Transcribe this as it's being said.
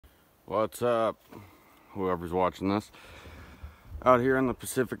What's up, whoever's watching this? Out here in the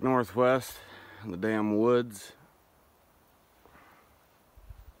Pacific Northwest, in the damn woods,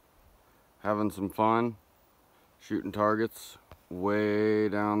 having some fun, shooting targets way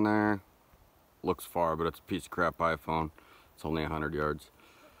down there. Looks far, but it's a piece of crap iPhone. It's only 100 yards.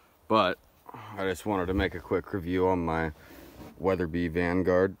 But I just wanted to make a quick review on my Weatherby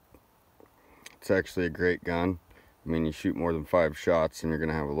Vanguard. It's actually a great gun. I mean, you shoot more than 5 shots and you're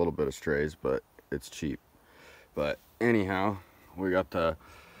gonna have a little bit of strays, but it's cheap. But anyhow, we got the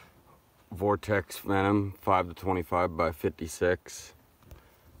vortex venom 5 to 25 by 56.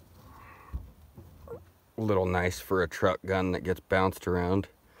 A little nice for a truck gun that gets bounced around,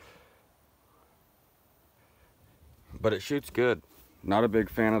 but it shoots good. Not a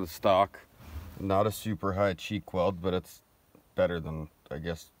big fan of the stock. Not a super high cheek weld, but it's better than, I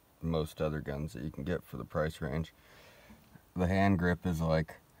guess, most other guns that you can get for the price range. The hand grip is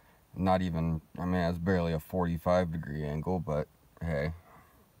like not even, I mean, it's barely a 45-degree angle, but hey,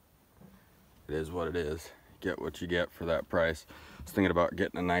 it is what it is. Get what you get for that price. I was thinking about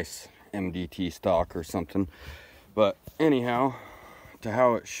getting a nice MDT stock or something, but anyhow, to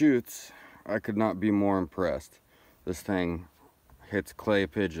how it shoots, I could not be more impressed. This thing hits clay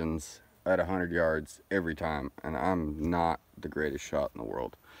pigeons at 100 yards every time, and I'm not the greatest shot in the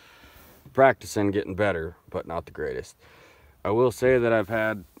world. Practicing, getting better, but not the greatest. I will say that I've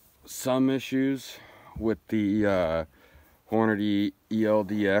had some issues with the Hornady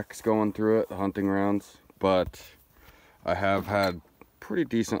ELDX going through it, the hunting rounds, but I have had pretty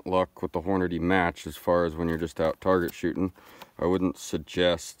decent luck with the Hornady match as far as when you're just out target shooting. I wouldn't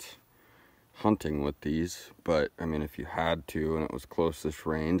suggest hunting with these, but I mean, if you had to and it was closest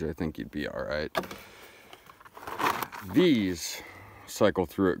range, I think you'd be all right. These cycle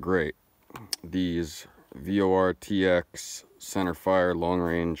through it great. These VOR-TX center fire long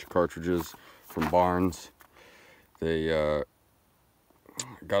range cartridges from Barnes. They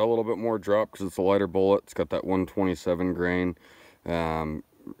got a little bit more drop because it's a lighter bullet. It's got that 127 grain. And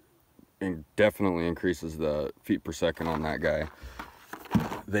definitely increases the feet per second on that guy.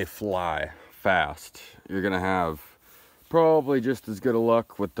 They fly fast. You're gonna have probably just as good of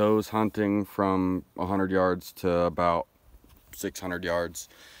luck with those hunting from 100 yards to about 600 yards.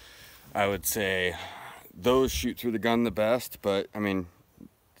 I would say those shoot through the gun the best, but I mean,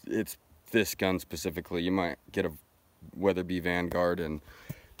 it's this gun specifically. You might get a Weatherby Vanguard and,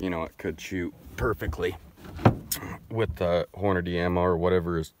 you know, it could shoot perfectly with the Hornady ammo or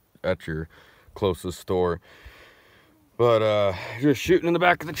whatever is at your closest store. But just shooting in the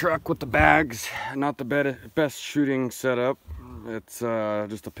back of the truck with the bags, not the best shooting setup. It's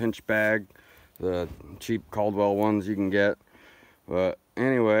just a pinch bag, the cheap Caldwell ones you can get. But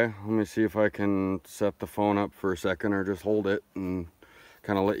anyway, let me see if I can set the phone up for a second or just hold it and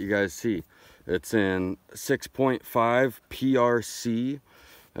kind of let you guys see. It's in 6.5 PRC.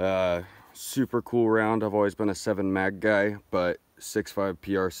 Super cool round. I've always been a 7 mag guy, but 6.5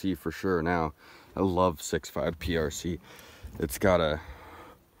 PRC for sure now. I love 6.5 PRC. It's got a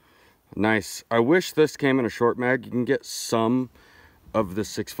nice, I wish this came in a short mag. You can get some of the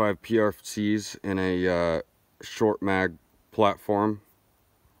 6.5 PRCs in a short mag platform,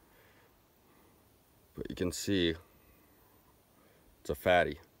 but you can see it's a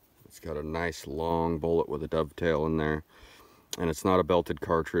fatty. It's got a nice long bullet with a dovetail in there, and it's not a belted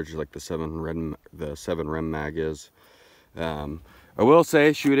cartridge like the 7 rem mag is. I will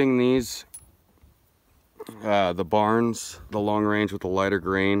say, shooting these the Barnes, the long range with the lighter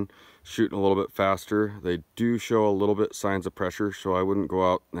grain, shooting a little bit faster. They do show a little bit signs of pressure, so I wouldn't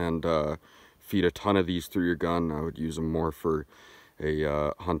go out and feed a ton of these through your gun. I would use them more for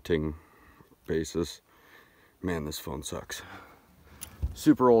a hunting basis. Man, this phone sucks.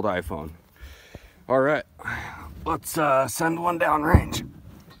 Super old iPhone. All right, let's send one down range.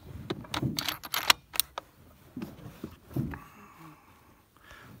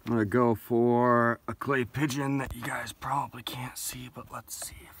 I'm gonna go for a clay pigeon that you guys probably can't see, but let's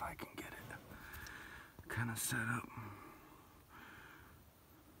see if I can get it kind of set up.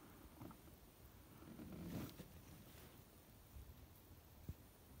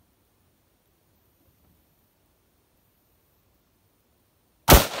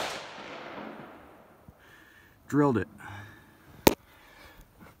 Drilled it.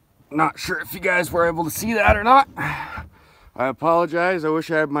 Not sure if you guys were able to see that or not. I apologize. I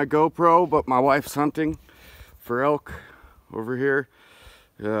wish I had my GoPro, but my wife's hunting for elk over here,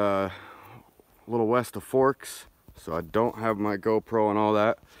 a little west of Forks, so I don't have my GoPro and all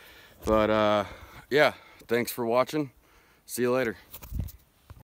that. But yeah, thanks for watching. See you later.